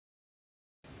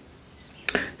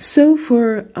So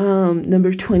for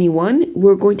number 21,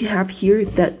 we're going to have here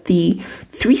that the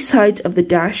three sides of the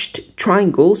dashed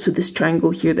triangle, so this triangle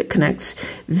here that connects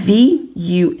V,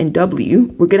 U, and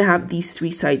W, we're going to have these three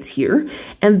sides here.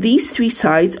 And these three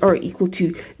sides are equal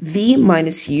to V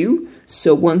minus U.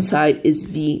 So one side is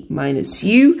V minus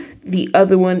U, the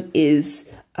other one is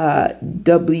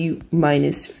W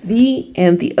minus V,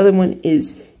 and the other one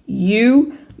is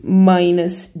U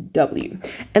minus W.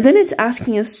 And then it's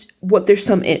asking us what their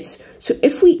sum is. So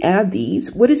if we add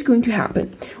these, what is going to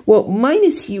happen? Well,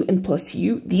 minus U and plus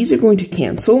U, these are going to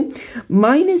cancel.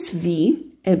 Minus V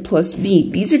and plus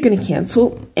V, these are going to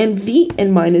cancel. And V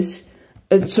and minus,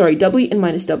 W and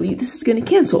minus W, this is going to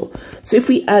cancel. So if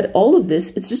we add all of this,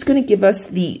 it's just going to give us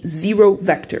the zero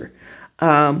vector.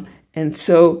 And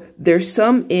so their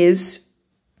sum is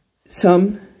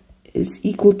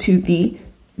equal to the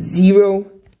zero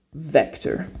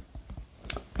vector,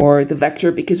 or the vector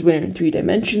because we're in 3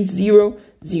 dimensions, 0,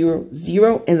 0,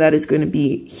 0, and that is going to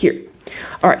be here.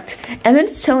 All right, and then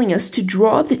it's telling us to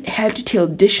draw the head to tail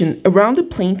addition around a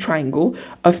plane triangle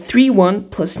of 3, 1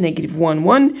 plus negative 1,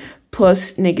 1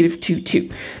 plus negative 2, 2.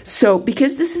 So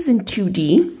because this is in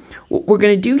 2D, what we're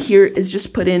going to do here is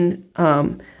just put in,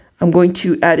 I'm going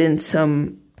to add in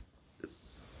some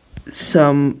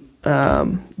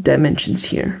dimensions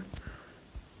here.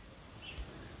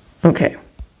 Okay,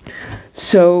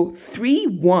 so 3,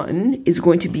 1 is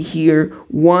going to be here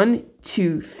 1,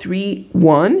 2, 3,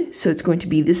 1. So it's going to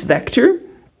be this vector.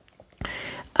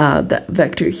 That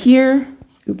vector here,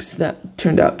 oops, that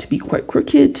turned out to be quite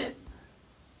crooked.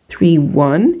 3,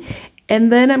 1.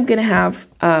 And then I'm going to have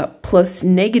plus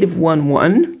negative 1,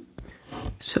 1.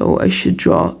 So I should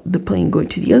draw the plane going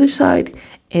to the other side.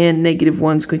 And negative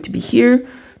 1 is going to be here.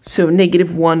 So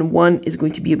negative 1, 1 is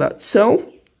going to be about so.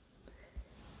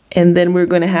 And then we're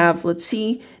going to have, let's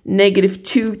see, negative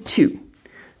 2, 2.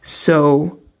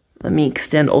 So let me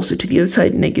extend also to the other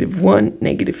side, negative 1,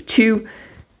 negative 2.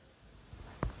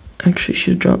 Actually, I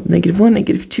should have drawn negative 1,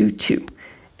 negative 2, 2.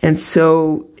 And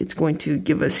so it's going to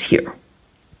give us here.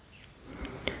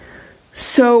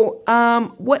 So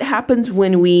what happens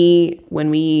when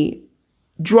we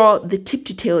draw the tip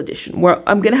to tail addition? Well,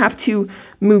 I'm going to have to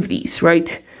move these,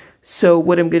 right? So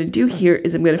what I'm going to do here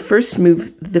is I'm going to first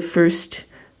move the first.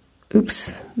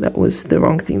 Oops, that was the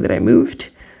wrong thing that I moved.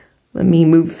 Let me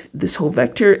move this whole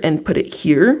vector and put it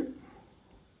here.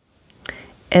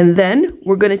 And then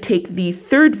we're going to take the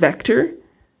third vector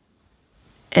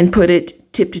and put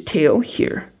it tip to tail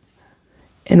here.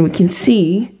 And we can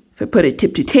see, if I put it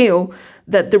tip to tail,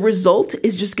 that the result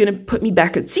is just going to put me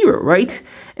back at 0, right?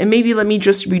 And maybe let me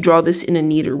just redraw this in a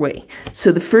neater way.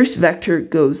 So the first vector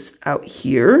goes out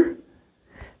here.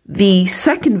 The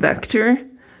second vector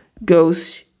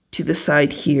goes to the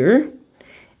side here,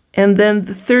 and then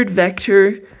the third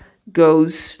vector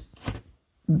goes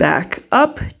back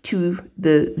up to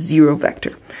the 0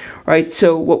 vector, right?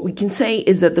 So what we can say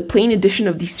is that the plane addition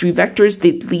of these three vectors,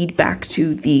 they lead back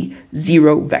to the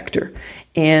 0 vector.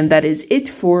 And that is it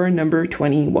for number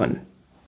 21.